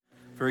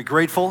Very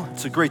grateful.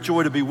 It's a great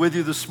joy to be with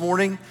you this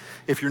morning.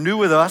 If you're new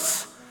with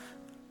us,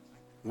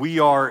 we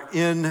are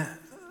in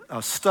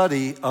a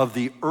study of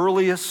the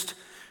earliest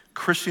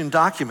Christian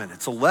document.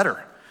 It's a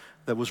letter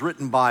that was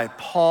written by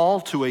Paul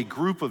to a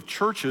group of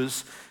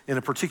churches in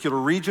a particular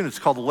region. It's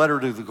called the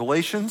letter to the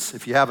Galatians.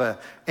 If you have an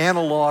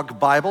analog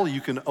Bible, you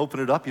can open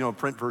it up, a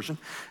print version,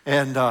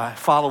 and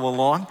follow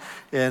along.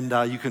 And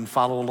you can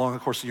follow along,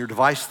 of course, on your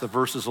device. The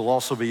verses will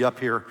also be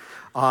up here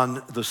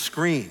on the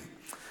screen.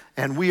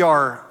 And we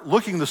are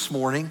looking this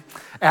morning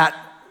at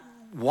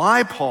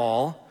why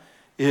Paul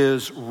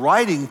is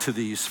writing to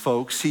these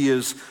folks. He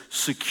is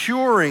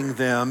securing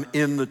them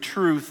in the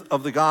truth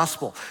of the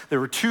gospel.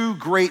 There were two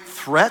great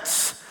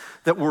threats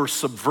that were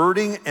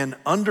subverting and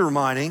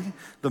undermining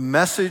the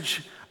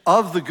message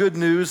of the good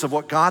news of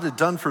what God had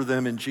done for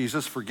them in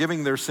Jesus,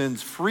 forgiving their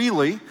sins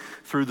freely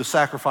through the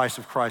sacrifice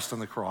of Christ on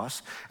the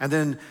cross, and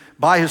then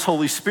by his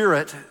Holy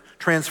Spirit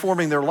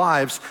transforming their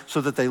lives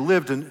so that they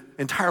lived an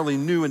entirely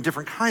new and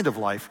different kind of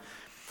life.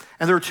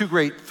 And there are two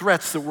great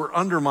threats that were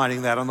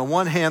undermining that. On the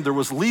one hand, there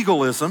was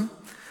legalism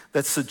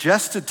that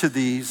suggested to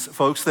these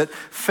folks that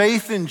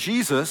faith in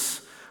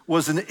Jesus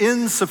was an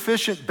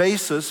insufficient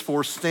basis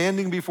for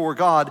standing before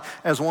God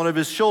as one of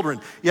his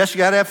children. Yes, you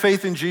gotta have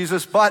faith in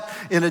Jesus, but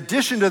in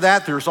addition to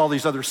that, there's all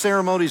these other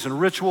ceremonies and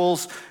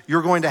rituals.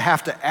 You're going to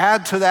have to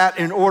add to that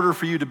in order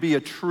for you to be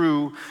a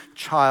true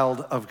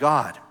child of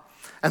God.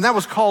 And that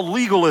was called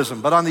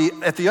legalism. But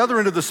at the other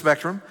end of the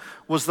spectrum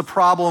was the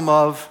problem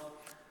of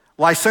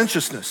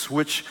licentiousness,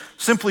 which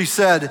simply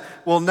said,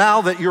 well,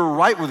 now that you're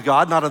right with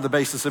God, not on the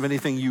basis of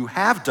anything you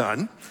have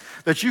done,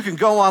 that you can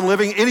go on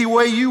living any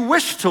way you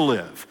wish to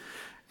live.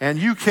 And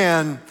you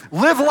can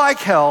live like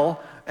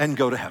hell and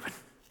go to heaven.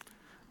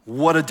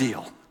 What a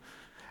deal.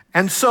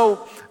 And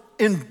so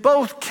in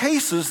both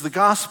cases, the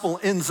gospel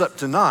ends up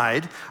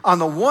denied. On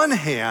the one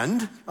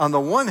hand,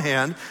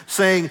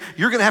 saying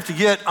you're gonna have to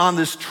get on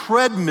this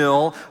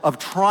treadmill of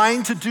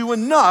trying to do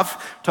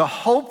enough to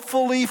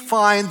hopefully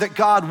find that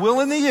God will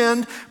in the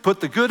end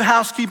put the good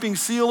housekeeping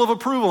seal of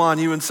approval on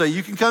you and say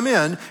you can come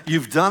in,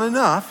 you've done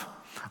enough.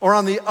 Or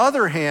on the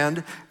other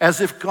hand, as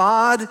if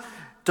God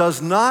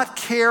does not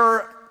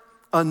care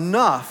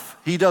enough,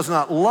 he does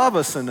not love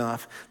us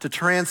enough to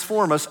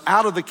transform us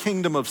out of the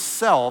kingdom of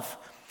self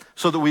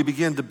so that we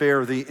begin to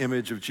bear the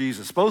image of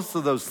Jesus. Both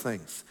of those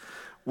things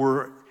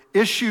were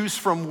issues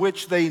from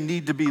which they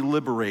need to be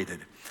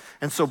liberated.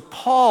 And so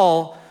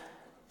Paul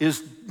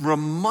is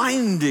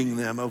reminding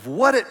them of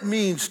what it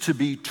means to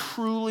be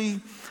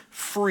truly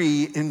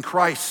free in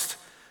Christ.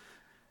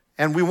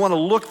 And we want to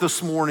look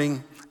this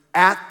morning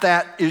at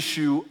that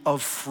issue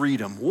of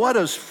freedom. What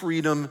does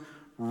freedom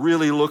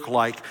really look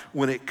like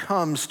when it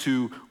comes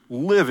to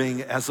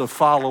living as a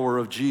follower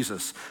of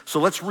Jesus? So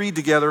let's read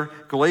together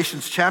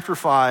Galatians chapter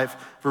 5,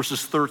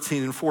 verses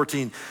 13 and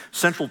 14.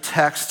 Central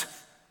text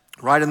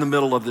right in the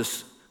middle of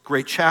this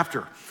great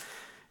chapter.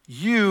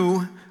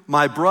 You,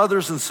 my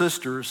brothers and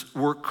sisters,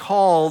 were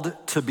called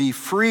to be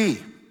free,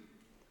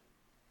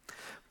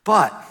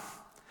 but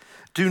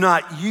do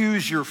not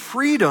use your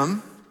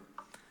freedom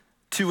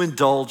to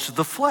indulge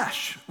the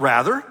flesh.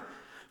 Rather,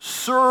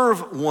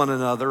 serve one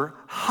another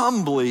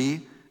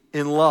humbly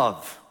in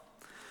love.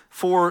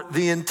 For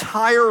the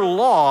entire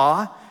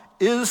law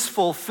is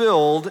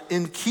fulfilled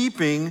in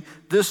keeping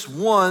this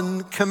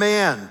one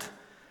command: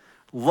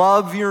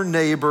 love your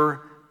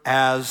neighbor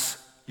as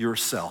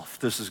yourself.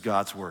 This is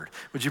God's word.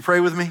 Would you pray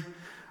with me?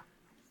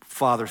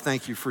 Father,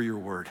 thank you for your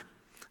word.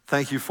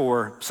 Thank you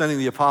for sending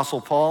the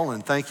Apostle Paul,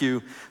 and thank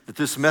you that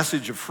this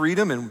message of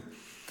freedom and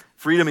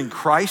freedom in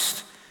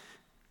Christ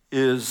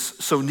is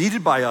so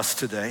needed by us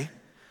today.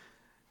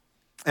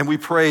 And we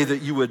pray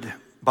that you would,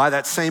 by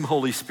that same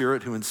Holy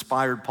Spirit who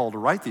inspired Paul to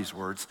write these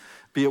words,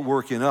 be at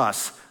work in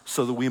us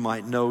so that we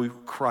might know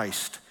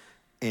Christ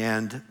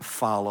and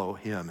follow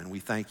him. And we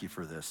thank you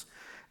for this.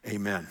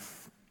 Amen.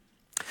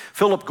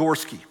 Philip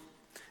Gorski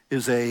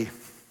is a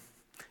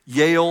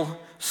Yale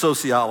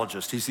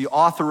sociologist. He's the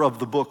author of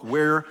the book,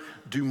 Where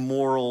Do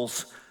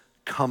Morals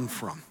Come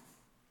From?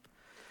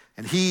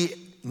 And he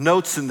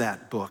notes in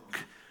that book,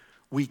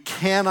 we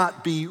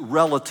cannot be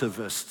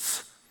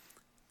relativists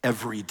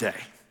every day.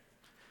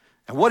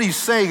 And what he's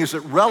saying is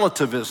that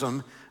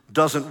relativism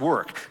doesn't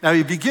work. Now,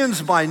 he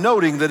begins by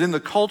noting that in the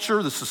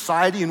culture, the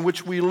society in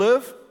which we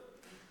live,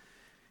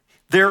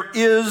 there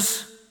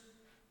is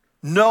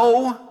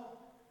no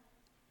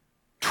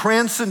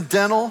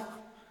transcendental,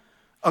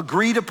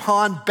 agreed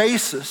upon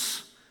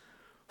basis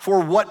for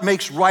what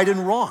makes right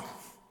and wrong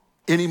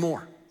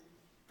anymore.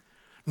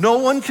 No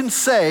one can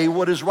say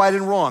what is right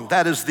and wrong.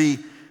 That is the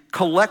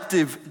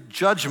collective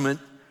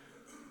judgment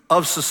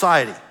of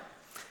society.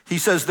 He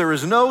says there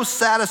is no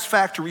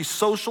satisfactory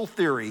social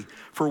theory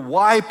for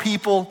why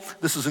people,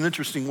 this is an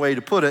interesting way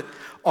to put it,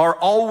 are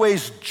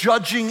always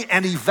judging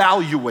and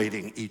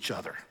evaluating each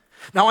other.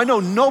 Now, I know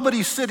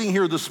nobody sitting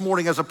here this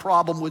morning has a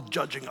problem with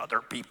judging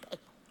other people.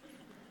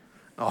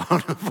 Oh,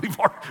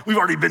 we've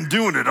already been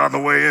doing it on the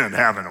way in,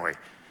 haven't we?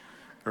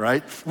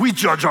 Right? We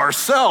judge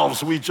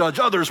ourselves, we judge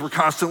others, we're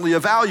constantly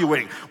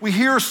evaluating. We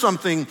hear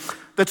something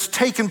that's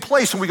taken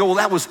place, and we go, well,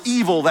 that was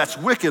evil, that's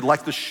wicked,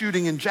 like the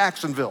shooting in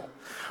Jacksonville.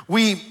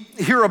 We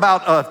hear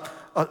about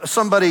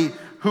somebody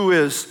who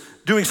is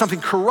doing something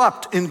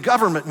corrupt in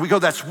government, and we go,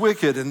 that's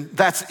wicked and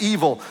that's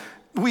evil.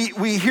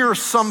 We hear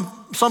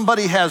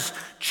somebody has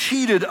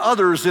cheated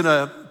others in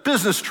a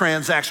business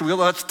transaction. We go,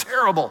 that's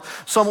terrible.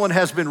 Someone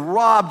has been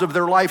robbed of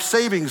their life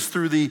savings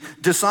through the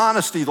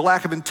dishonesty, the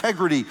lack of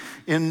integrity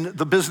in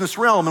the business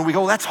realm. And we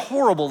go, that's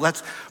horrible.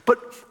 But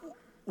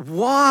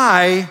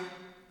why,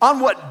 on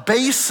what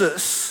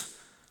basis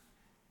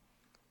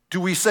do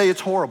we say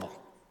it's horrible?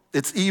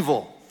 It's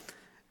evil.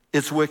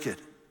 It's wicked.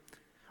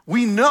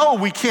 We know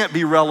we can't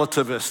be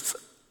relativists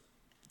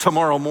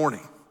tomorrow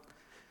morning.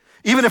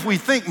 Even if we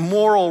think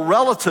moral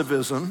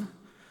relativism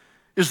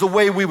is the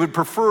way we would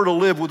prefer to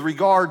live with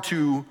regard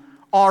to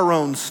our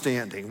own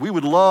standing. We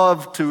would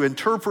love to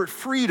interpret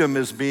freedom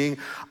as being,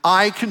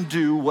 I can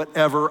do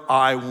whatever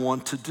I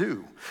want to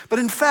do. But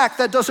in fact,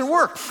 that doesn't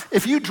work.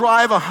 If you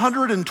drive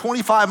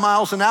 125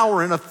 miles an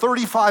hour in a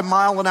 35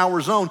 mile an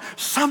hour zone,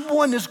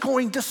 someone is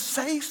going to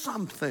say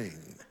something.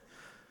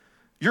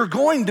 You're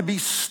going to be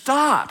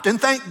stopped, and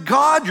thank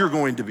God you're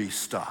going to be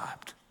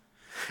stopped.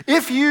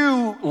 If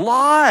you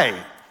lie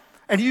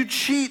and you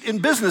cheat in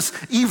business,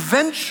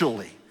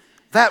 eventually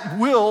that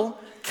will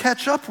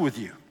catch up with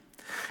you.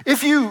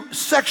 If you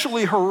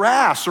sexually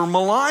harass or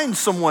malign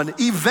someone,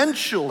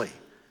 eventually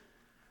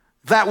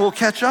that will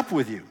catch up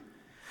with you.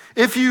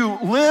 If you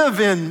live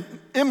in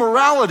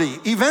immorality,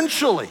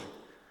 eventually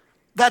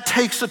that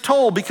takes a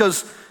toll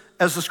because,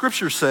 as the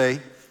scriptures say,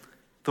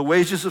 the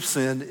wages of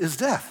sin is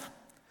death.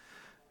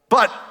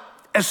 But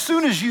as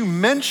soon as you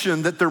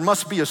mention that there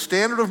must be a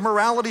standard of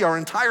morality, our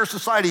entire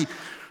society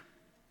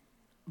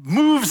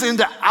moves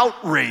into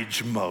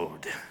outrage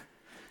mode.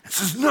 It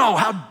says, no,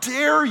 how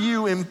dare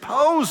you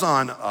impose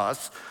on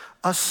us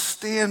a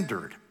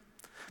standard?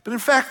 But in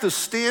fact, the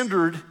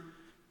standard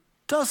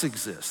does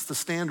exist. The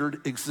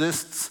standard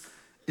exists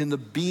in the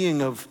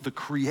being of the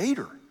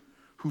Creator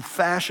who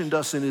fashioned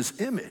us in his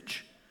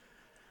image.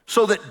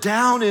 So that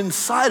down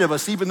inside of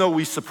us, even though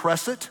we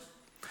suppress it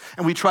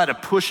and we try to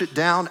push it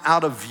down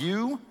out of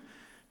view,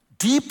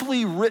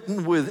 deeply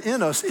written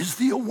within us is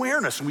the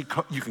awareness, and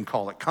you can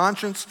call it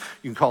conscience,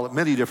 you can call it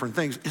many different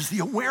things, is the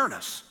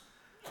awareness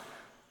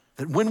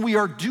that when we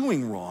are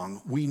doing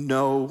wrong, we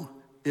know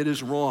it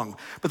is wrong.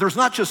 But there's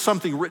not just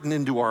something written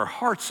into our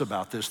hearts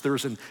about this.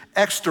 There's an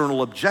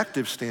external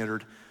objective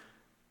standard,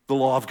 the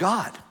law of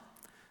God.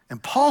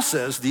 And Paul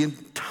says the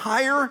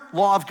entire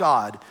law of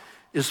God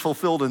is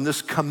fulfilled in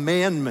this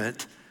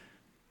commandment,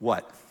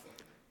 what?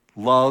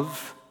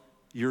 Love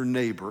your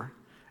neighbor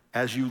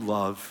as you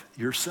love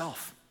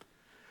yourself.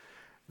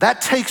 That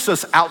takes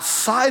us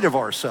outside of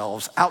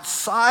ourselves,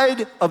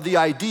 outside of the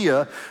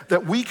idea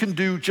that we can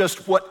do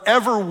just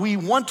whatever we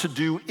want to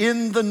do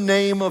in the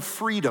name of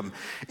freedom.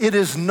 It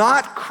is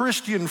not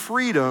Christian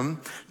freedom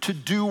to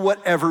do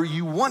whatever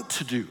you want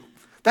to do.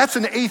 That's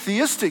an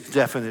atheistic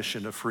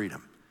definition of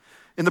freedom.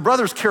 In the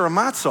Brothers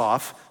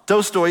Karamazov,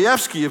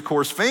 Dostoevsky, of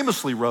course,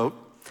 famously wrote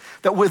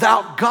that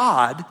without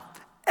God,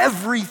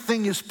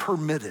 everything is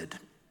permitted.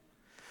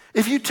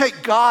 If you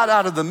take God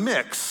out of the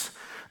mix,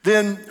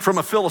 then from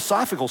a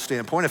philosophical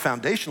standpoint, a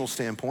foundational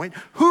standpoint,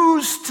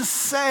 who's to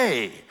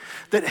say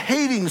that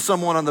hating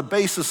someone on the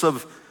basis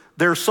of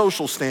their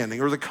social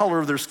standing or the color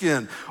of their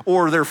skin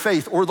or their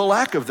faith or the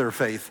lack of their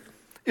faith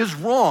is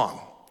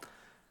wrong?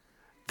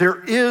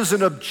 There is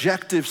an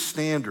objective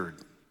standard,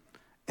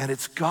 and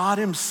it's God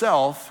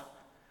himself,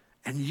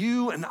 and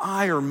you and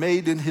I are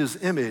made in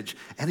his image,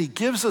 and he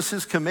gives us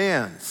his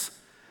commands.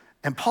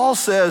 And Paul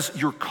says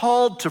you're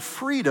called to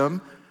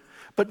freedom,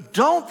 but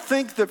don't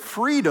think that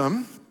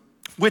freedom,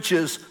 which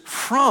is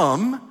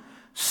from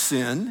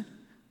sin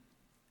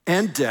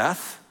and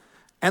death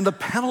and the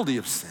penalty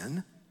of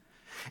sin,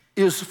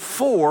 is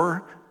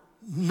for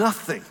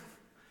nothing.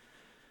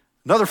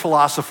 Another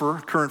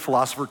philosopher, current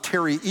philosopher,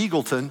 Terry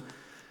Eagleton,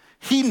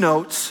 he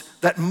notes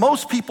that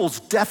most people's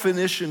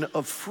definition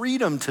of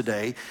freedom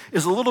today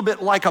is a little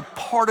bit like a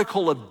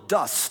particle of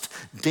dust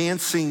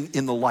dancing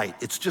in the light.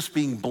 It's just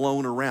being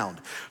blown around.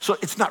 So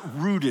it's not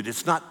rooted,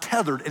 it's not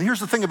tethered. And here's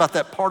the thing about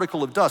that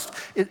particle of dust.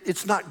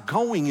 It's not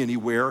going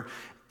anywhere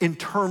in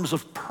terms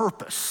of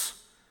purpose.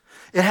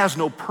 It has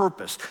no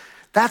purpose.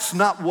 That's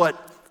not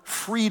what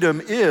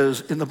freedom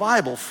is in the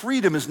Bible.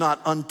 Freedom is not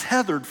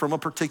untethered from a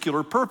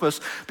particular purpose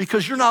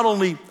because you're not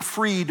only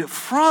freed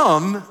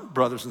from,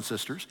 brothers and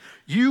sisters,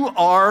 you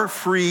are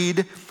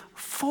freed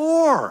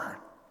for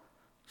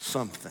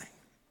something.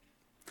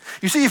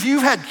 You see, if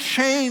you've had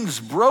chains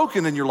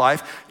broken in your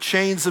life,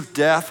 chains of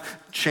death,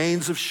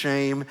 chains of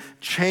shame,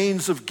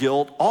 chains of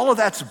guilt, all of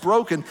that's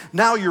broken.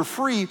 Now you're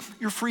free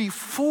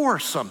for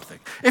something.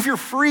 If you're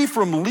free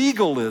from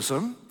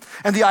legalism,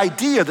 and the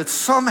idea that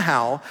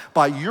somehow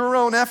by your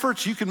own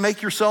efforts you can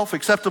make yourself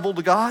acceptable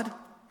to God,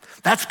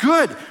 that's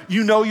good.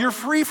 You know you're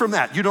free from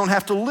that. You don't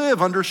have to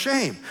live under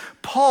shame.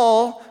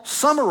 Paul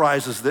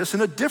summarizes this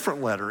in a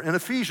different letter in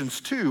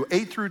Ephesians 2,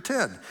 8 through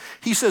 10.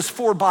 He says,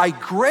 for by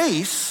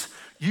grace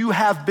you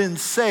have been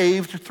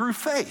saved through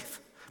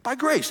faith. By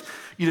grace.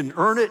 You didn't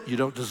earn it. You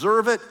don't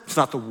deserve it. It's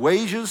not the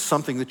wages,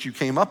 something that you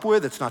came up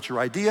with. It's not your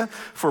idea.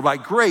 For by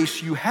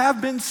grace you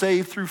have been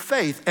saved through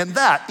faith. And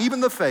that,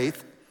 even the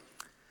faith,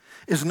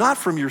 is not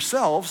from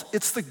yourselves.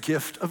 It's the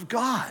gift of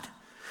God.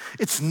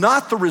 It's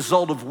not the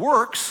result of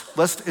works,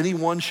 lest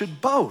anyone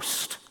should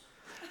boast.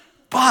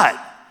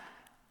 But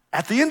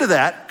at the end of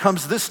that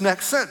comes this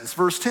next sentence,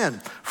 verse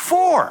 10.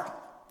 For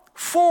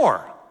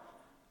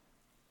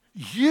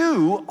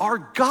you are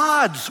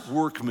God's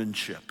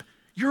workmanship.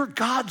 You're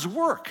God's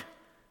work.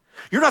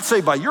 You're not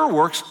saved by your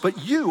works,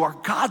 but you are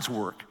God's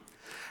work.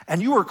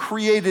 And you are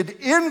created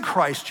in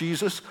Christ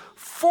Jesus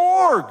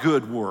for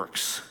good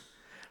works,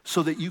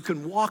 so that you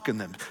can walk in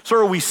them. So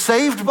are we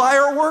saved by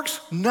our works?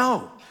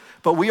 No,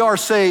 but we are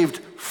saved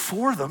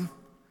for them.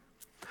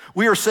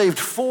 We are saved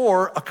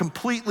for a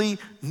completely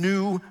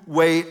new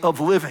way of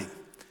living.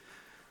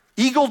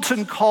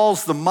 Eagleton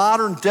calls the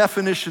modern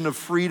definition of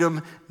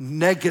freedom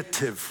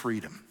negative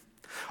freedom.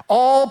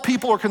 All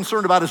people are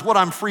concerned about is what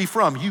I'm free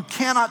from. You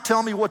cannot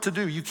tell me what to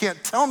do. You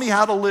can't tell me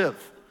how to live.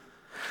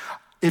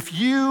 If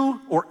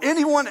you or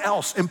anyone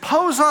else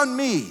impose on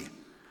me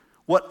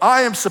what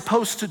I am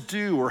supposed to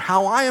do or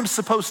how I am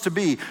supposed to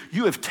be,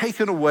 you have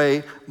taken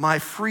away my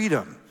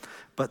freedom.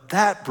 But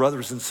that,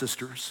 brothers and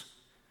sisters,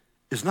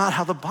 is not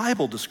how the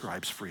Bible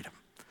describes freedom.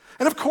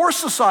 And of course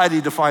society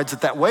defines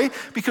it that way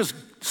because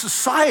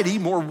society,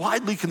 more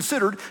widely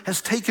considered,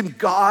 has taken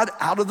God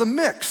out of the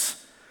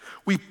mix.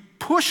 We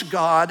push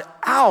God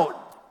out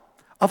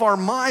of our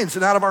minds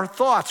and out of our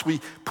thoughts.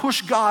 We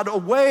push God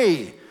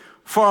away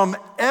from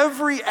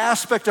every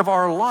aspect of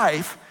our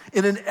life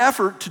in an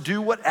effort to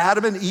do what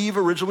Adam and Eve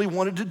originally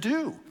wanted to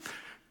do.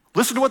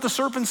 Listen to what the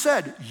serpent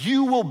said.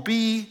 You will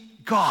be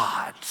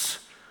gods.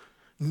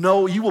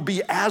 No, you will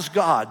be as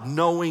God,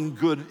 knowing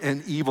good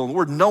and evil. The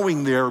word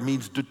knowing there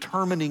means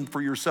determining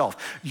for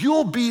yourself.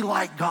 You'll be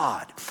like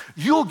God.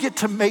 You'll get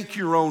to make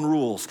your own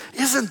rules.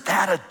 Isn't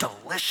that a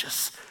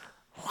delicious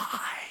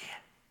lie?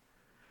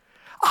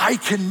 I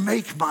can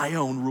make my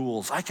own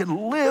rules. I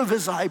can live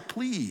as I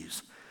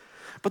please.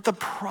 But the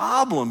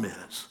problem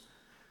is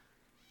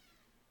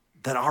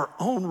that our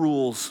own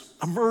rules,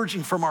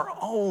 emerging from our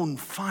own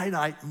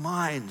finite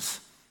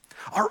minds,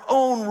 our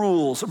own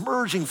rules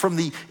emerging from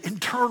the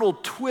internal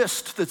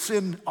twist that's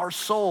in our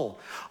soul,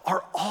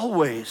 are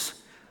always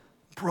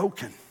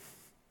broken,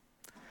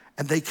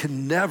 and they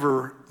can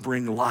never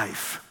bring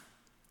life.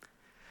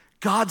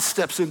 God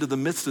steps into the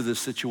midst of this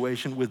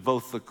situation with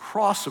both the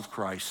cross of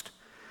Christ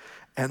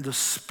and the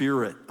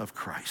Spirit of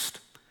Christ.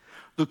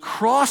 The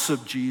cross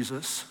of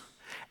Jesus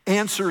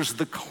answers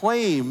the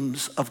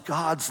claims of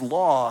God's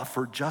law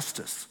for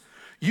justice.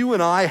 You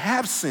and I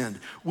have sinned.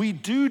 We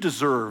do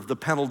deserve the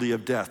penalty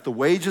of death. The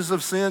wages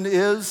of sin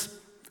is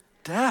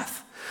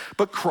death.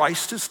 But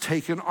Christ has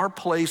taken our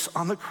place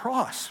on the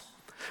cross.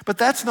 But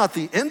that's not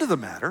the end of the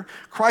matter.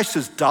 Christ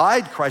has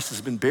died, Christ has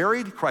been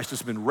buried, Christ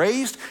has been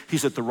raised,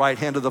 he's at the right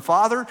hand of the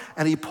Father,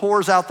 and he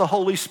pours out the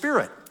Holy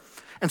Spirit.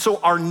 And so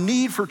our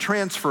need for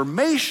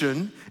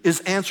transformation is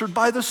answered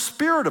by the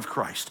Spirit of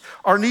Christ.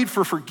 Our need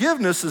for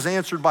forgiveness is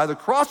answered by the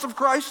cross of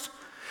Christ,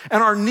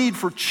 and our need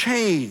for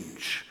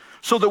change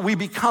so that we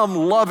become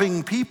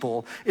loving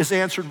people is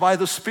answered by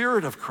the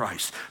Spirit of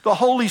Christ. The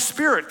Holy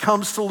Spirit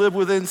comes to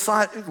live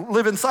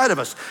inside of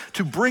us,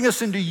 to bring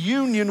us into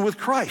union with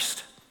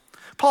Christ.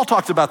 Paul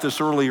talked about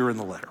this earlier in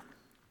the letter.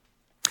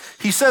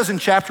 He says in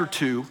chapter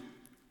 2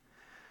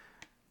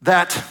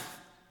 that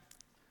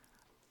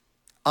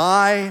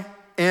I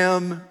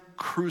am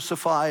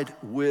crucified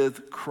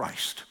with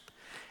Christ.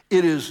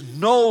 It is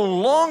no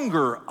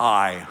longer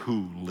I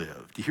who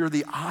live. Do you hear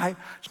the I?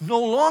 It's no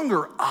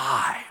longer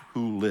I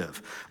who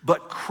live,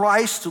 but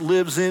Christ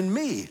lives in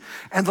me.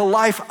 And the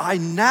life I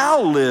now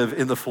live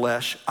in the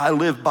flesh, I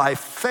live by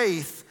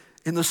faith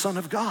in the Son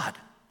of God,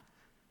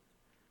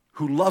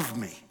 who loved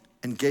me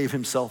and gave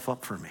himself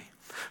up for me.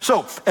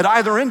 So at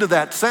either end of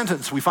that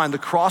sentence, we find the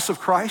cross of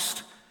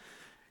Christ,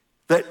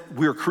 that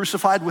we're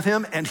crucified with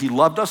him and he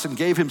loved us and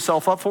gave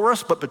himself up for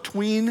us. But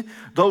between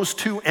those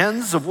two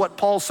ends of what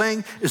Paul's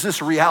saying is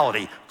this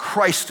reality: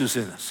 Christ is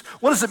in us.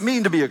 What does it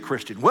mean to be a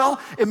Christian?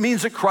 Well, it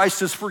means that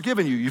Christ has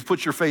forgiven you. You've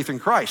put your faith in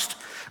Christ.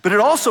 But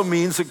it also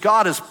means that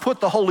God has put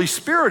the Holy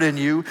Spirit in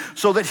you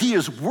so that he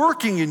is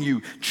working in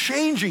you,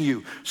 changing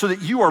you, so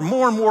that you are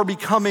more and more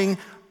becoming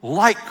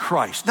like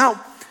Christ.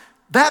 Now,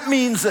 that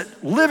means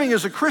that living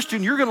as a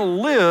Christian, you're gonna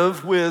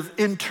live with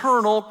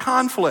internal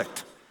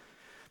conflict.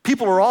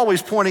 People are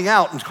always pointing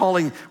out and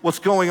calling what's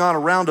going on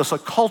around us a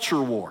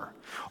culture war.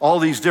 All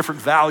these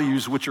different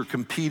values which are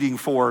competing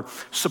for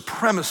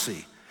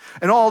supremacy,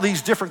 and all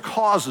these different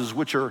causes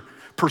which are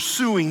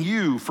pursuing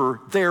you for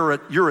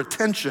your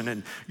attention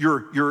and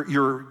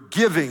your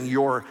giving,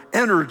 your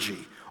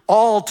energy.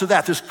 All to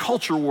that, this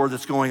culture war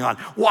that's going on.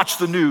 Watch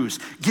the news,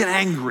 get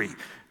angry,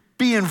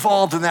 be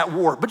involved in that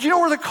war. But you know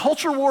where the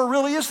culture war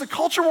really is? The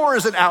culture war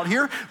isn't out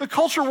here. The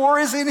culture war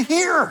is in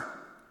here.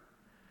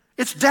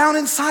 It's down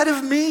inside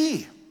of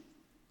me.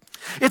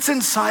 It's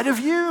inside of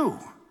you.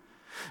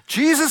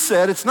 Jesus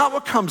said it's not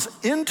what comes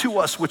into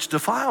us which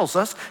defiles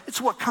us,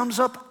 it's what comes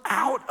up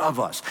out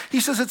of us. He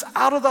says it's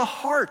out of the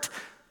heart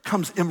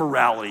comes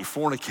immorality,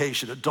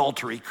 fornication,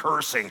 adultery,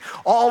 cursing,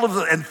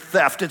 and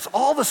theft. It's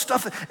all the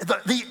stuff.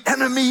 The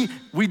enemy,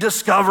 we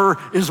discover,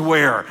 is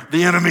where?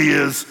 The enemy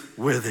is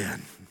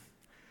within.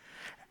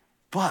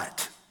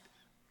 But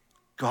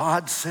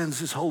God sends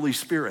his Holy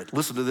Spirit,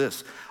 listen to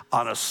this,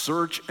 on a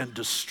search and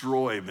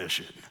destroy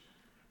mission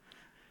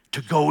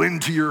to go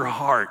into your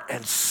heart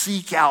and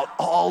seek out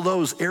all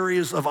those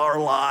areas of our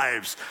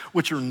lives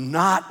which are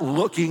not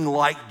looking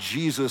like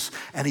Jesus,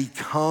 and he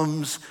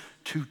comes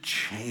to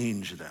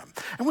change them.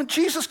 And when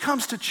Jesus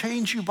comes to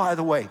change you, by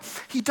the way,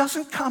 he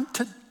doesn't come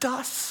to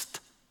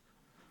dust.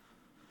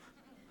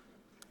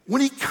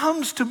 When he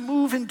comes to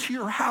move into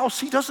your house,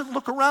 he doesn't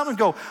look around and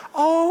go,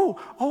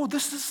 oh,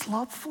 this is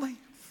lovely.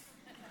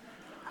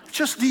 It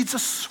just needs a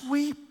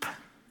sweep.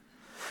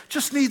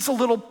 Just needs a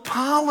little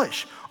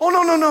polish. Oh,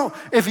 no.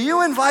 If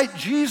you invite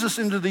Jesus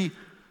into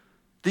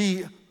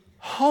the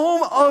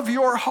home of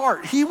your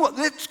heart,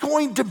 it's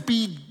going to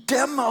be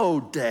demo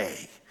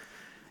day.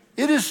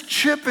 It is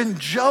Chip and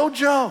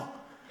JoJo.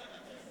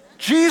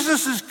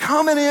 Jesus is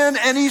coming in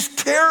and he's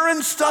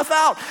tearing stuff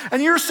out.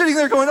 And you're sitting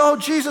there going, oh,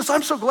 Jesus,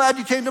 I'm so glad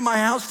you came to my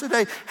house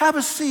today. Have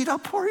a seat, I'll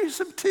pour you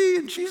some tea.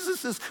 And Jesus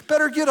says,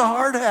 better get a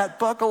hard hat,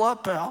 buckle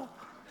up, pal.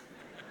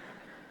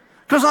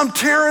 Because I'm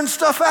tearing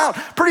stuff out.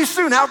 Pretty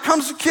soon, out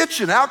comes the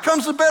kitchen, out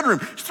comes the bedroom.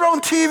 He's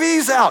throwing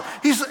TVs out.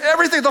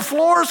 Everything, the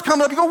floor's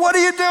coming up. You go, what are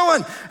you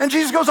doing? And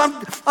Jesus goes,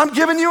 I'm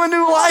giving you a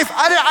new life.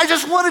 I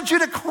just wanted you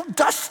to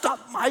dust up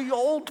my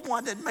old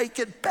one and make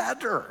it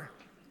better.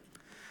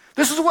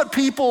 This is what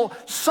people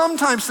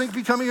sometimes think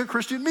becoming a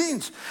Christian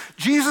means.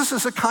 Jesus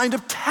is a kind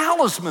of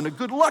talisman, a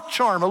good luck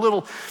charm, a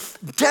little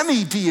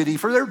demi-deity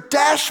for their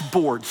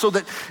dashboard, so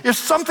that if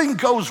something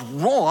goes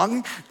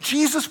wrong,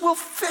 Jesus will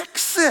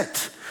fix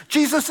it.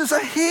 Jesus is a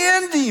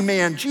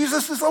handyman.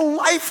 Jesus is a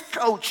life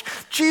coach.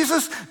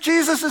 Jesus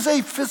is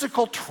a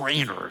physical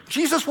trainer.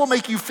 Jesus will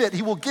make you fit.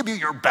 He will give you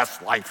your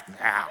best life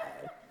now.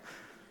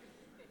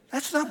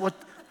 That's not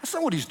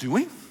what he's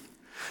doing.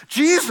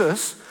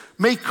 Jesus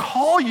may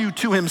call you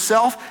to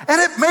himself and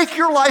it make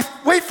your life,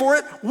 wait for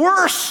it,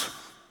 worse.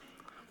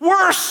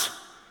 Worse.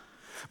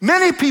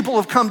 Many people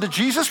have come to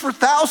Jesus for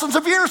thousands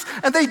of years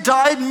and they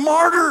died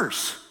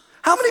martyrs.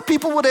 How many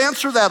people would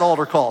answer that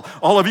altar call?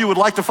 All of you would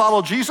like to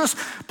follow Jesus?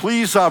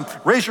 Please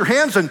raise your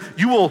hands and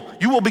you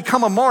will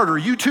become a martyr.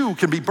 You too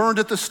can be burned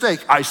at the stake.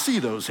 I see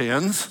those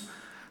hands.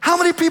 How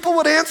many people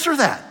would answer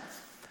that?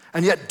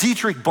 And yet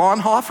Dietrich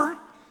Bonhoeffer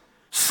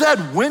said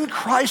when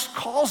Christ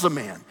calls a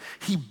man,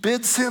 he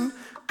bids him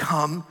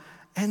come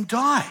and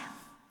die.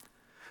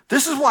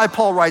 This is why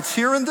Paul writes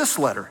here in this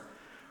letter,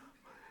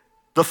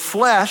 the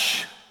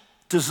flesh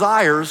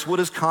desires what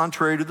is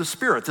contrary to the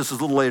spirit. This is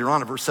a little later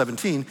on in verse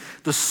 17.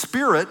 The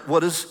spirit,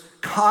 what is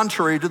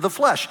contrary to the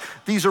flesh.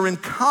 These are in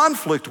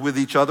conflict with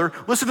each other.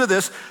 Listen to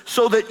this,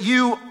 so that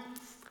you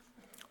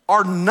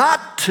are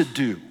not to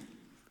do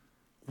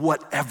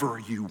whatever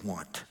you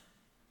want.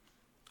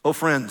 Oh,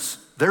 friends,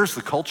 there's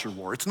the culture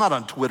war. It's not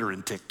on Twitter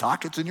and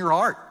TikTok. It's in your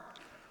heart.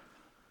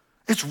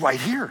 It's right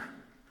here.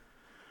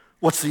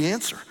 What's the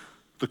answer?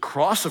 The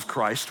cross of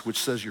Christ, which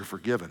says you're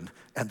forgiven,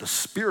 and the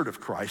Spirit of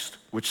Christ,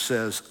 which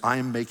says, I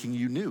am making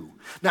you new.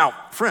 Now,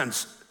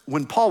 friends,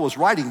 when Paul was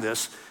writing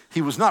this,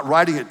 he was not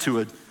writing it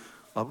to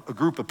a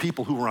group of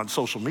people who were on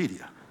social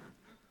media.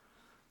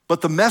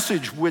 But the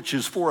message which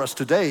is for us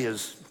today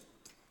is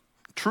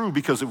true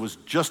because it was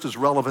just as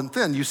relevant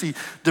then. You see,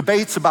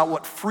 debates about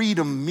what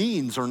freedom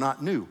means are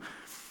not new.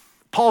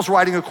 Paul's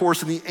writing, of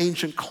course, in the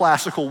ancient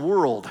classical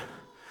world.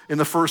 In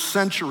the first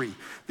century,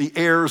 the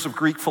heirs of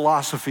Greek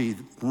philosophy,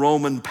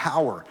 Roman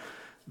power,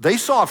 they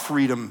saw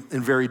freedom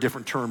in very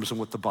different terms than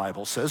what the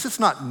Bible says. It's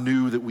not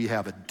new that we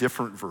have a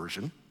different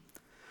version.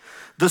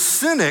 The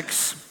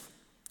Cynics,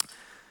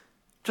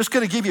 just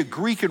going to give you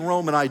Greek and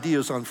Roman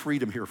ideas on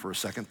freedom here for a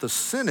second. The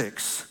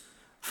Cynics,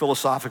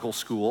 philosophical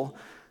school,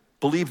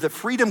 believed that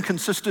freedom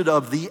consisted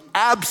of the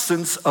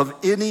absence of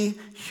any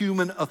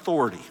human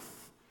authority.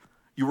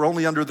 You were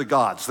only under the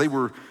gods. They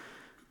were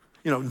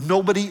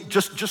nobody,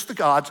 just the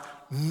gods.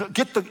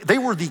 They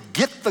were the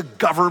get the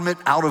government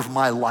out of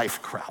my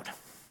life crowd.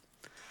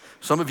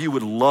 Some of you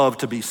would love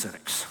to be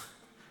cynics.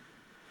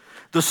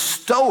 The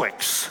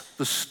Stoics,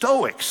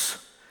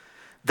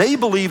 they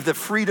believed that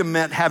freedom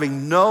meant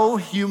having no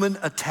human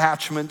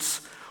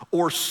attachments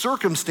or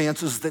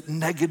circumstances that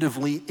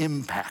negatively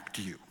impact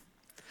you.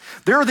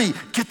 They're the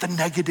get the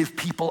negative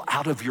people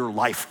out of your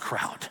life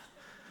crowd.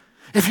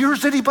 If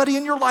there's anybody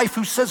in your life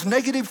who says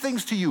negative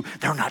things to you,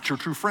 they're not your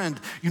true friend.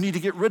 You need to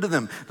get rid of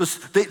them.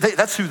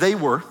 That's who they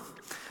were.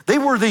 They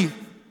were the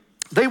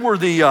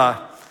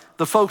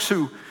folks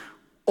who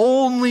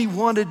only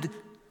wanted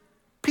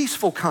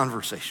peaceful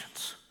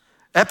conversations.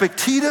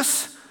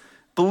 Epictetus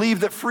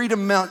believed that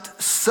freedom meant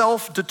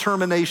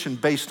self-determination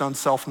based on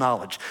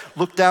self-knowledge.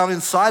 Look down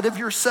inside of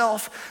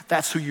yourself.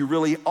 That's who you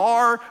really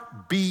are.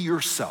 Be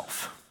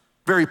yourself.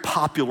 Very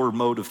popular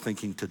mode of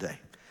thinking today.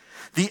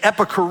 The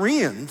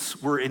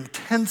Epicureans were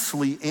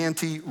intensely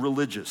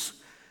anti-religious.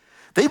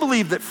 They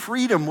believed that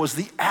freedom was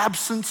the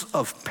absence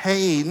of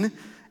pain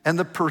and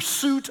the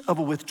pursuit of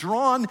a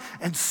withdrawn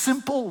and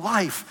simple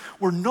life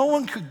where no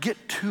one could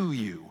get to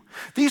you.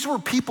 These were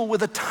people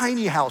with a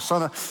tiny house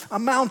on a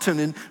mountain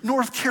in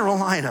North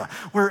Carolina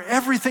where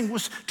everything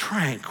was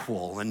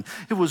tranquil and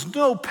it was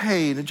no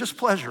pain and just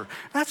pleasure.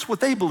 That's what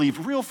they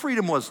believed real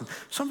freedom was. And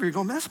some of you are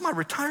going, that's my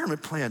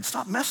retirement plan.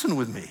 Stop messing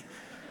with me.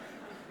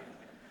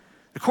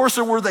 Of course,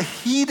 there were the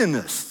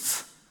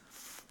hedonists.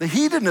 The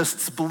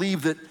hedonists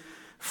believed that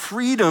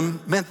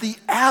freedom meant the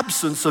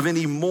absence of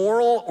any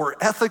moral or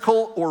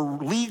ethical or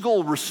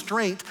legal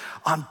restraint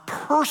on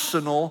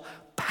personal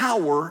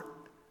power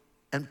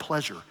and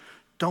pleasure.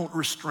 Don't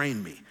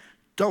restrain me.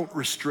 Don't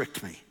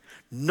restrict me.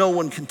 No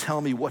one can tell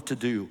me what to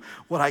do,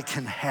 what I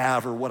can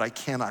have or what I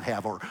cannot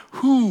have, or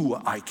who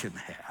I can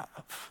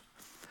have.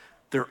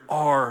 There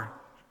are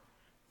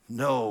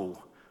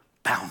no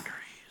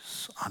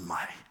boundaries on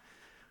my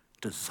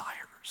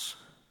desires.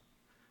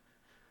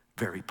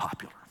 Very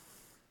popular.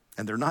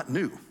 And they're not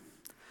new.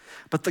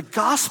 But the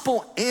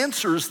gospel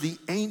answers the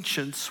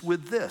ancients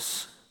with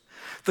this.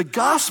 The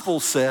gospel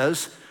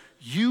says,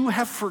 you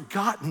have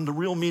forgotten the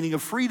real meaning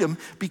of freedom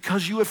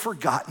because you have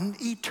forgotten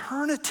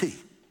eternity.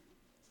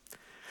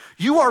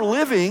 You are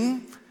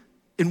living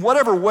in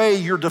whatever way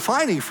you're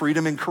defining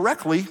freedom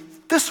incorrectly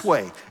this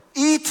way.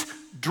 Eat,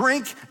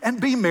 drink,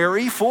 and be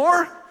merry,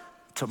 for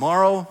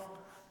tomorrow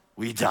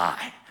we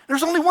die.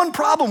 There's only one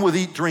problem with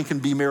eat, drink,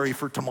 and be merry,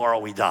 for tomorrow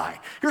we die.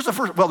 There's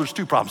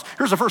two problems.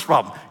 Here's the first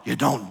problem. You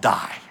don't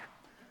die.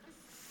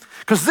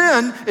 Because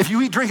then, if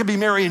you eat, drink, and be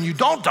merry and you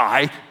don't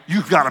die,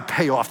 you've got to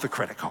pay off the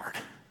credit card.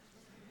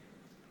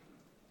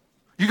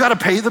 You got to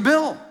pay the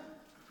bill.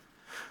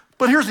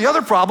 But here's the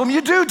other problem.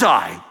 You do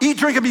die. Eat,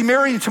 drink, and be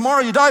merry, and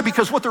tomorrow you die,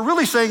 because what they're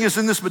really saying is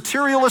in this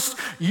materialist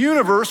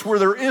universe where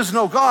there is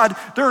no God,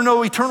 there are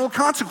no eternal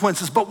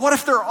consequences. But what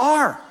if there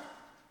are?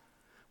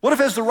 What if,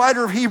 as the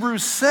writer of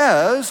Hebrews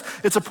says,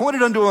 it's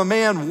appointed unto a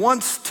man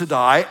once to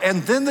die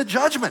and then the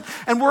judgment,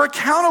 and we're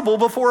accountable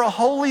before a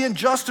holy and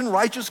just and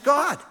righteous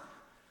God?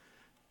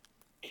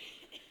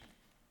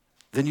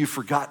 Then you've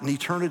forgotten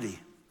eternity.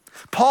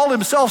 Paul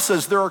himself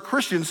says there are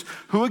Christians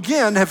who,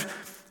 again, have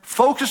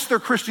focused their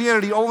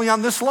Christianity only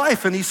on this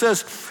life. And he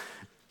says,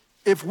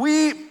 if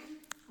we,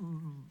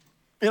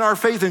 in our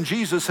faith in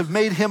Jesus, have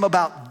made him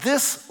about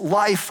this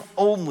life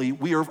only,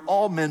 we are of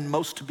all men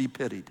most to be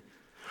pitied.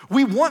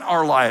 We want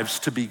our lives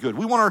to be good.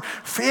 We want our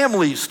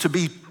families to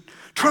be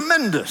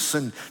tremendous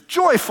and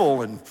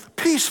joyful and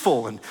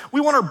peaceful. And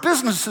we want our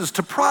businesses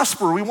to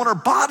prosper. We want our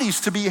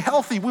bodies to be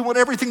healthy. We want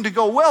everything to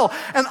go well.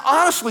 And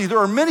honestly, there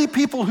are many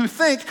people who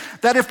think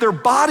that if their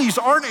bodies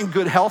aren't in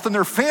good health and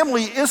their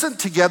family isn't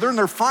together and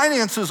their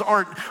finances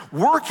aren't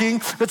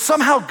working, that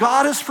somehow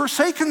God has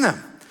forsaken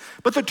them.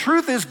 But the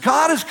truth is,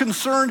 God is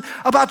concerned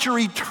about your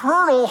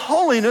eternal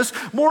holiness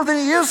more than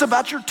he is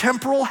about your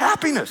temporal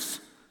happiness.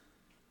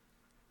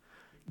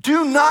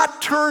 Do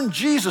not turn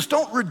Jesus,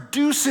 don't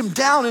reduce him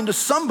down into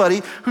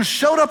somebody who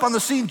showed up on the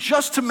scene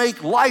just to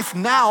make life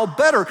now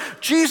better.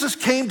 Jesus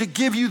came to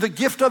give you the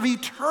gift of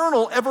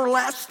eternal,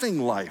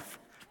 everlasting life.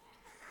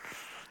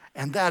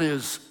 And that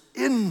is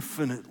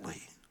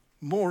infinitely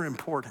more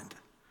important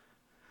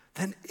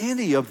than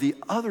any of the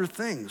other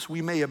things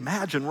we may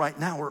imagine right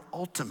now are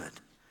ultimate.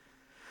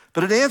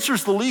 But it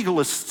answers the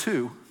legalists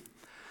too.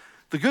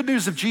 The good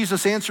news of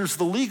Jesus answers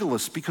the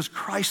legalists because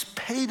Christ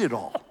paid it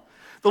all.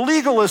 The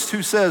legalist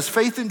who says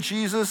faith in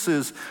Jesus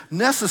is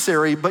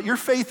necessary, but your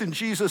faith in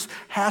Jesus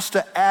has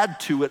to add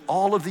to it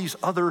all of these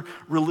other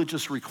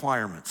religious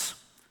requirements.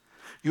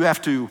 You have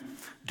to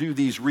do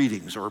these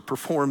readings or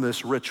perform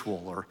this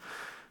ritual or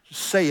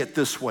say it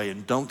this way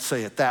and don't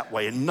say it that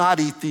way and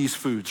not eat these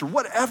foods or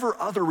whatever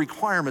other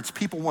requirements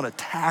people want to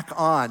tack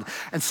on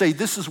and say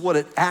this is what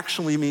it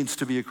actually means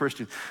to be a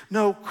Christian.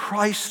 No,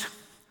 Christ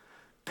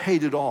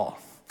paid it all.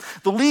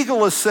 The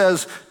legalist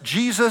says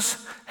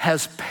Jesus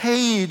has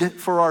paid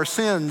for our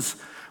sins,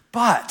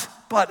 but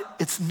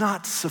it's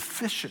not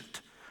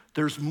sufficient.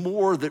 There's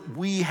more that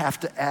we have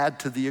to add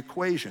to the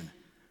equation.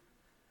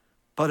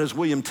 But as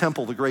William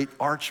Temple, the great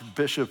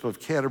Archbishop of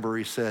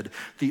Canterbury, said,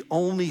 the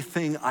only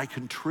thing I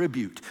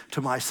contribute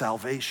to my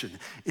salvation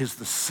is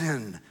the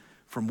sin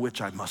from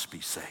which I must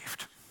be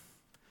saved.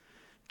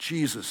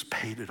 Jesus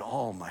paid it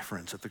all, my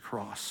friends, at the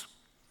cross.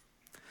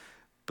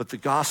 But the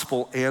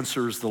gospel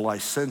answers the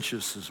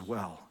licentious as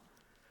well.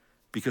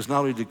 Because not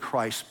only did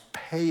Christ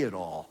pay it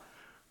all,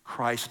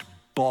 Christ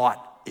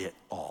bought it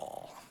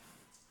all.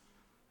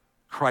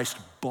 Christ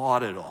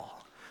bought it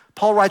all.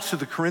 Paul writes to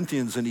the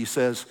Corinthians and he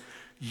says,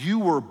 you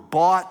were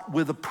bought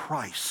with a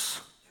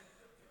price.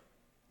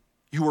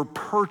 You were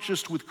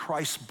purchased with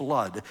Christ's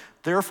blood.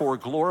 Therefore,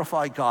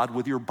 glorify God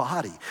with your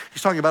body.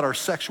 He's talking about our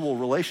sexual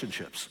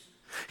relationships.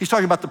 He's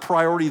talking about the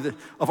priority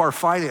of our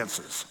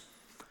finances.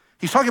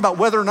 He's talking about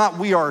whether or not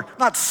we are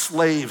not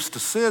slaves to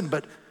sin,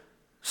 but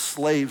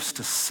slaves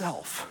to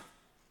self.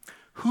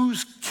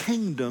 Whose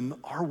kingdom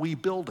are we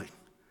building?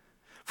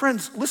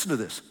 Friends, listen to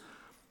this.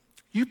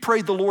 You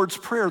prayed the Lord's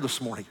Prayer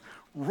this morning.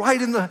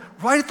 Right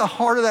at the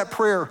heart of that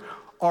prayer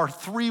are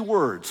three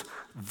words: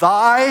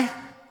 thy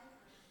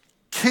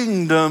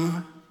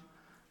kingdom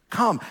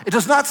come. It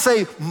does not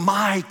say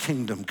my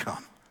kingdom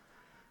come.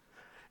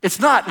 It's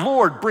not,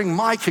 Lord, bring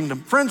my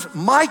kingdom. Friends,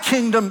 my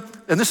kingdom,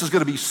 and this is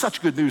going to be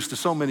such good news to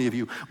so many of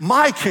you,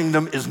 my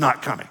kingdom is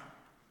not coming.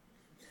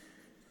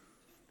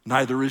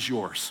 Neither is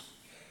yours.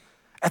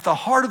 At the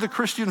heart of the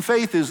Christian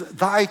faith is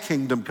thy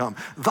kingdom come.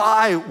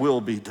 Thy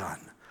will be done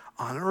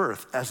on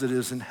earth as it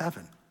is in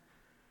heaven.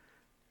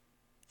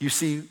 You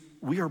see,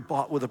 we are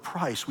bought with a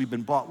price. We've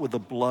been bought with the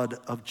blood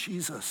of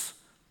Jesus.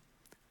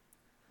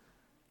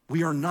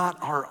 We are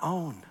not our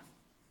own.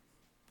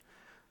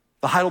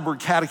 The Heidelberg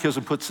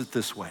Catechism puts it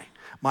this way: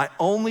 my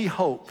only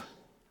hope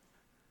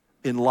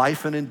in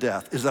life and in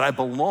death is that I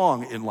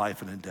belong in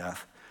life and in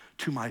death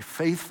to my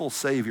faithful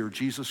Savior,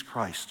 Jesus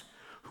Christ,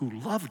 who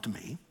loved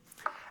me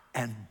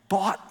and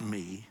bought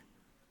me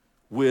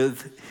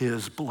with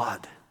his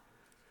blood.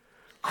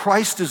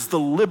 Christ is the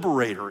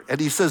liberator, and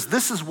he says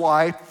this is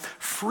why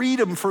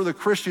freedom for the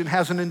Christian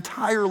has an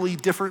entirely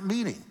different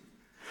meaning.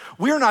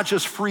 We are not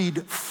just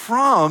freed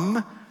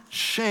from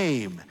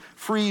shame,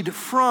 freed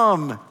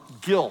from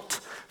guilt,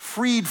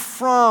 freed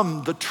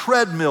from the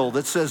treadmill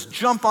that says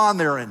jump on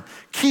there and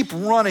keep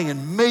running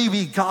and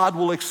maybe God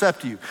will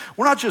accept you.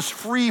 We're not just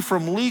free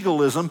from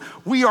legalism,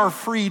 we are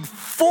freed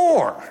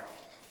for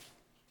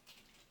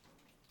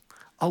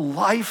a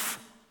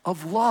life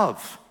of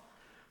love.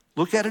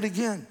 Look at it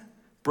again.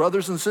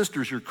 Brothers and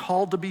sisters, you're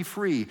called to be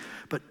free,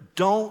 but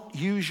don't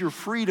use your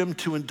freedom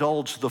to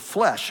indulge the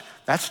flesh.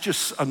 That's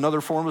just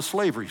another form of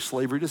slavery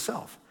to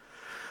self.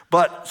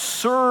 But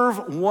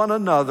serve one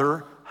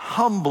another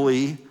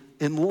humbly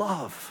in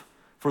love.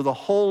 For the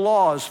whole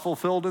law is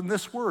fulfilled in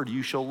this word: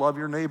 you shall love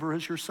your neighbor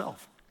as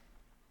yourself.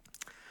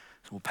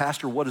 So, well,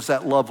 Pastor, what does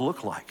that love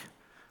look like?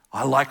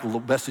 I like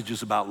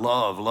messages about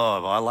love.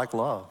 I like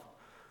love.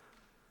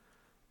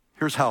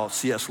 Here's how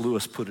C.S.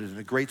 Lewis put it in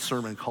a great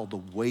sermon called The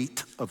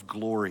Weight of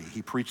Glory.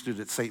 He preached it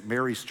at St.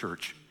 Mary's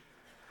Church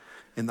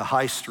in the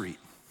High Street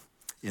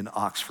in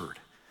Oxford.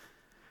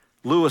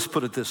 Lewis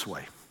put it this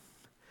way: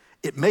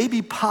 it may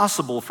be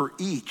possible for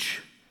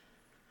each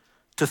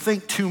to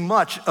think too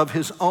much of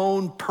his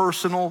own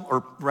personal,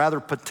 or rather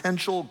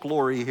potential,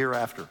 glory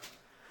hereafter.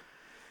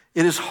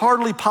 It is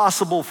hardly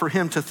possible for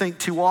him to think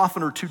too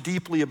often or too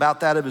deeply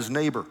about that of his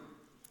neighbor.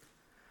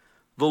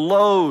 The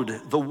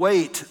load, the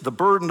weight, the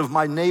burden of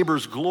my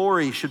neighbor's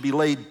glory should be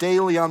laid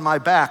daily on my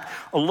back,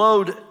 a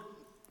load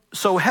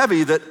so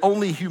heavy that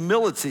only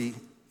humility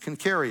can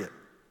carry it,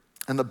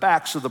 and the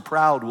backs of the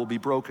proud will be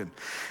broken.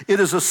 It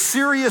is a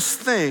serious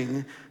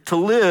thing to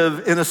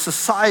live in a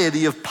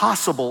society of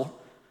possible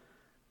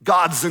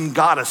gods and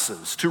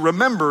goddesses, to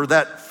remember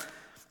that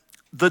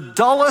the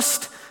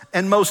dullest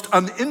and most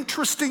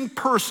uninteresting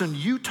person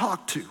you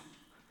talk to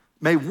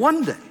may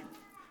one day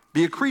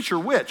be a creature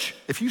which,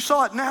 if you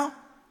saw it now,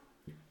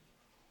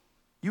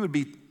 you would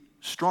be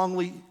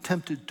strongly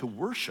tempted to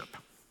worship,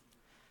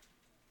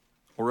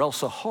 or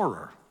else a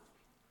horror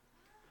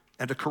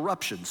and a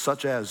corruption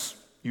such as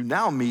you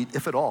now meet,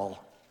 if at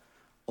all,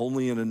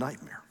 only in a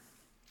nightmare.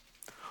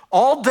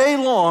 All day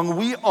long,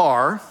 we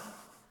are,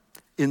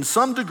 in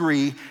some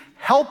degree,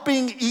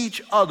 helping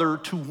each other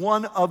to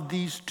one of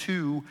these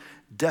two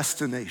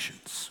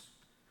destinations.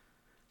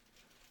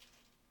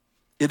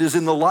 It is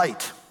in the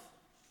light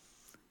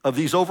of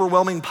these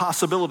overwhelming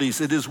possibilities,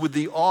 it is with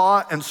the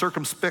awe and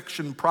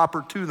circumspection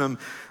proper to them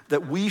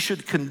that we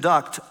should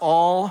conduct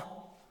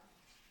all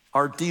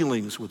our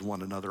dealings with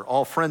one another,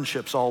 all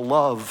friendships, all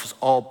loves,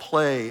 all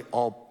play,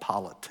 all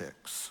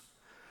politics.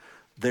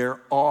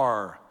 There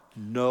are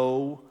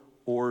no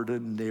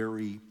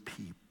ordinary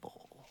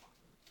people.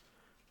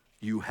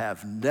 You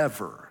have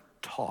never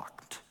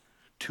talked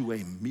to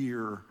a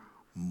mere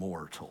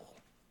mortal.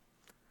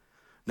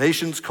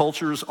 Nations,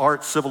 cultures,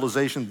 arts,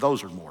 civilization,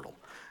 those are mortal.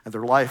 And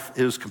their life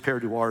is,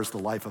 compared to ours, the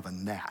life of a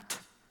gnat.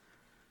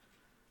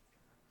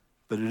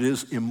 But it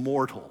is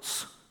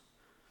immortals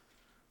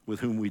with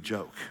whom we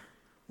joke,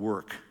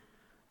 work,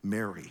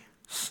 marry,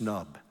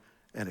 snub,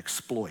 and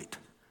exploit.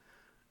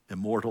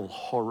 Immortal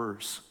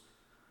horrors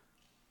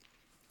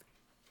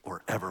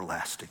or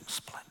everlasting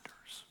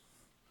splendors.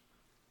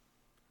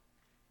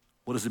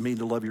 What does it mean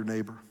to love your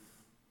neighbor?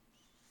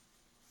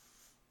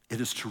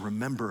 It is to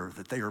remember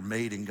that they are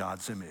made in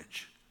God's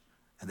image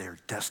and they are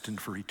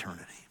destined for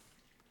eternity.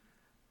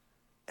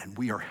 And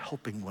we are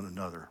helping one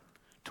another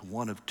to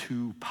one of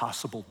two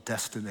possible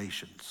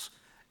destinations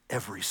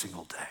every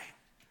single day.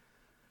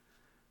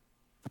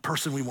 The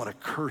person we want to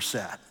curse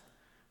at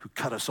who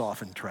cut us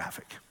off in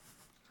traffic.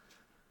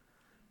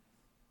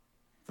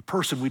 The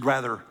person we'd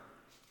rather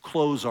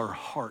close our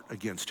heart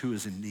against who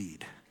is in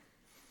need.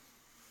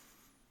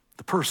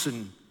 The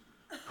person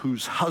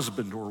whose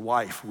husband or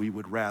wife we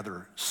would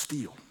rather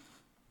steal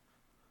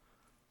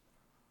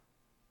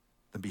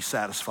than be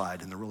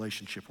satisfied in the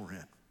relationship we're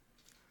in.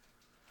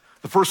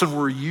 The person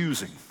we're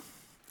using,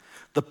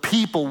 the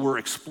people we're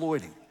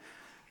exploiting.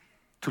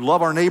 To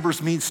love our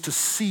neighbors means to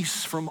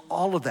cease from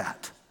all of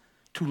that,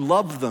 to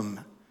love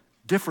them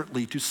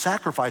differently, to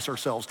sacrifice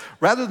ourselves.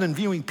 Rather than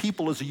viewing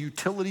people as a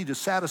utility to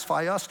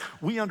satisfy us,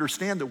 we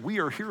understand that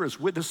we are here as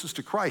witnesses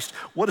to Christ.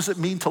 What does it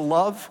mean to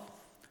love?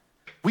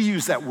 We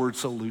use that word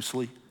so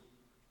loosely.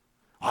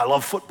 I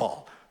love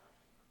football.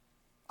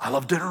 I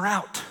love dinner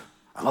out.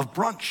 I love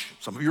brunch.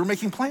 Some of you are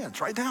making plans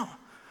right now.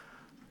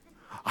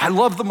 I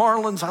love the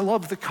Marlins. I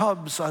love the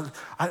Cubs.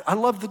 I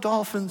love the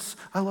Dolphins.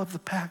 I love the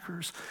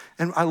Packers.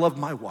 And I love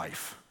my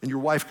wife. And your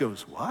wife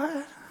goes,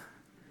 what?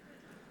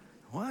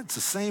 What? It's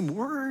the same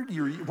word?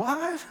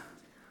 What?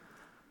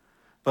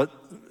 But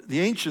the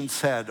ancients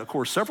had, of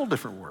course, several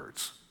different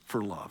words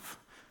for love.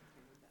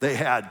 They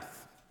had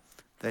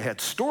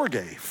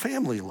storge,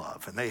 family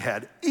love, and they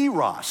had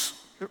eros,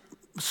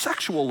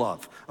 sexual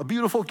love, a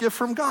beautiful gift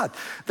from God.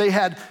 They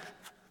had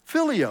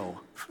phileo,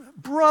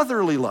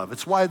 brotherly love.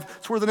 It's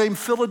where the name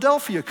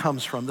Philadelphia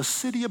comes from, the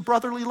city of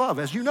brotherly love,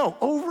 as you know,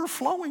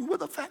 overflowing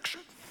with affection.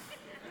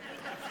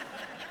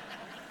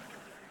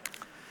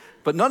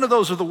 But none of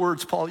those are the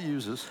words Paul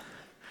uses.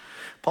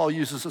 Paul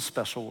uses a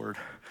special word,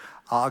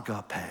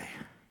 agape.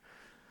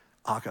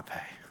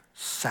 Agape,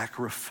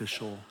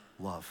 sacrificial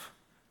love.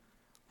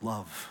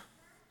 Love.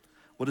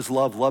 What is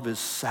love? Love is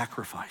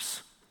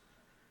sacrifice.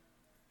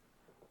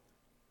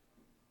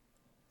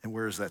 And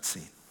where is that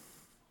seen?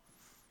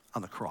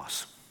 On the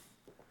cross.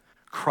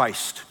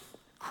 Christ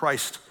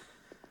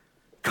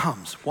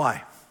comes.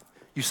 Why?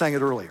 You sang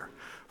it earlier.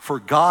 For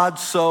God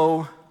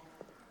so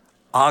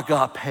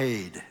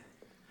agape.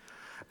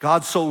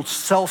 God so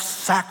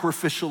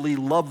self-sacrificially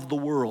loved the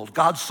world.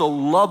 God so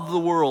loved the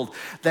world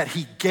that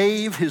he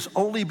gave his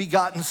only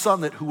begotten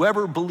son, that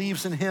whoever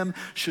believes in him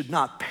should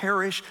not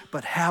perish,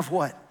 but have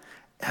what?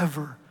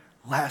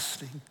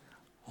 Everlasting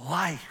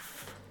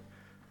life.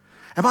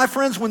 And my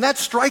friends, when that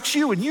strikes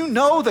you and you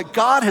know that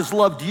God has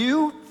loved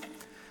you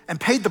and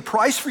paid the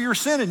price for your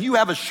sin and you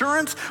have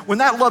assurance, when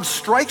that love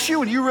strikes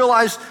you and you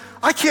realize,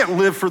 I can't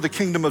live for the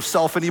kingdom of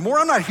self anymore.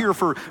 I'm not here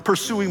for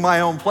pursuing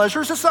my own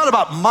pleasures. It's not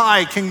about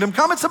my kingdom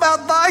come. It's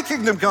about thy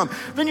kingdom come.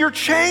 Then you're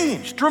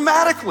changed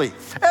dramatically.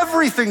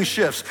 Everything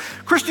shifts.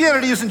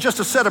 Christianity isn't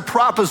just a set of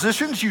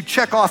propositions you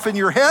check off in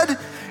your head.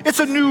 It's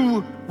a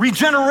new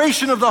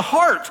regeneration of the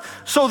heart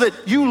so that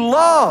you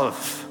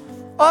love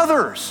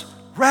others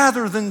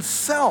rather than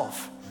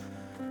self.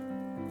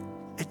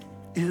 It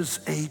is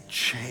a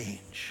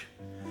change.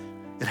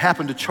 It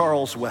happened to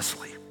Charles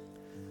Wesley.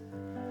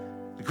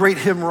 The great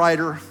hymn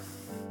writer,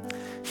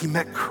 he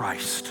met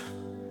Christ.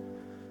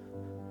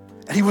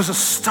 And he was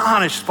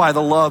astonished by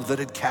the love that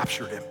had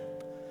captured him.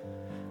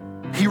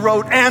 He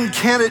wrote, and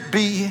can it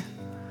be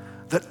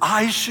that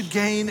I should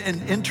gain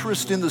an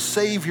interest in the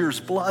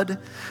Savior's blood?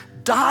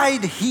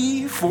 Died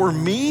he for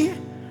me,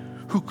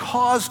 who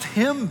caused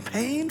him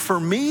pain, for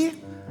me,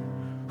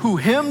 who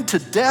him to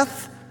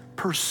death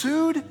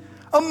pursued?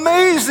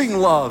 Amazing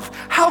love.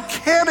 How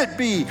can it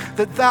be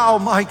that thou,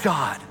 my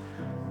God,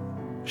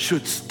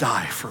 shouldst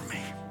die for me?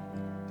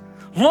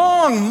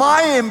 Long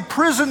my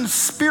imprisoned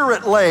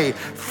spirit lay,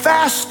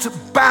 fast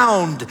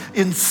bound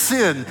in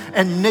sin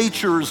and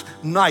nature's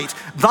night.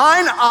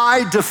 Thine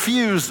eye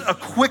diffused a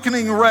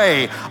quickening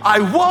ray. I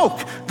woke,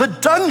 the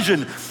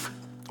dungeon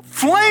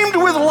flamed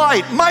with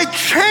light. My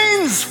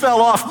chains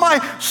fell off, my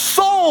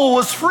soul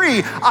was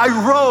free.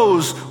 I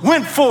rose,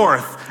 went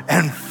forth,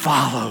 and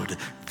followed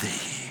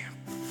thee.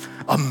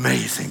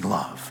 Amazing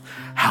love.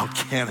 How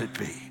can it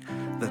be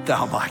that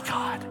thou, my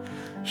God,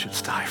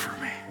 shouldst die for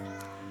me?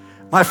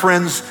 My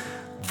friends,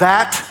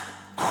 that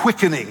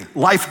quickening,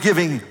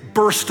 life-giving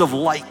burst of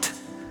light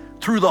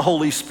through the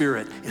Holy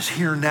Spirit is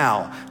here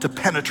now to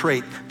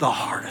penetrate the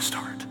hardest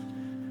heart,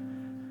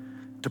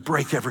 to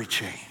break every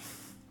chain.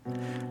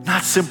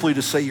 Not simply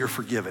to say you're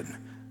forgiven,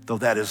 though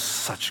that is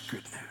such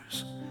good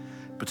news,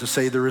 but to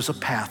say there is a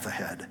path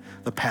ahead,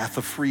 the path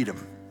of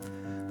freedom,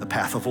 the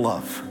path of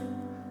love,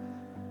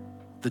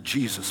 the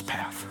Jesus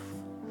path.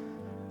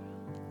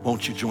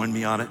 Won't you join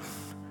me on it?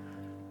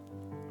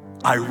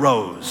 I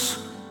rose,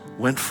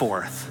 went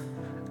forth,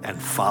 and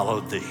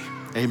followed thee.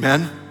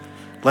 Amen?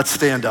 Let's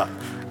stand up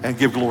and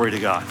give glory to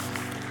God.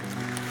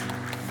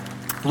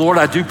 Lord,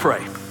 I do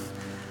pray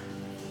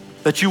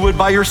that you would,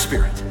 by your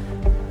Spirit,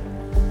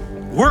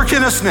 work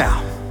in us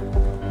now,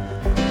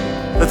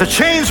 that the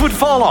chains would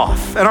fall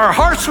off and our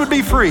hearts would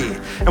be free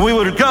and we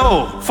would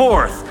go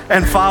forth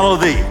and follow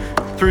thee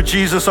through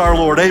Jesus our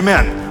Lord.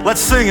 Amen. Let's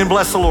sing and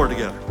bless the Lord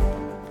together.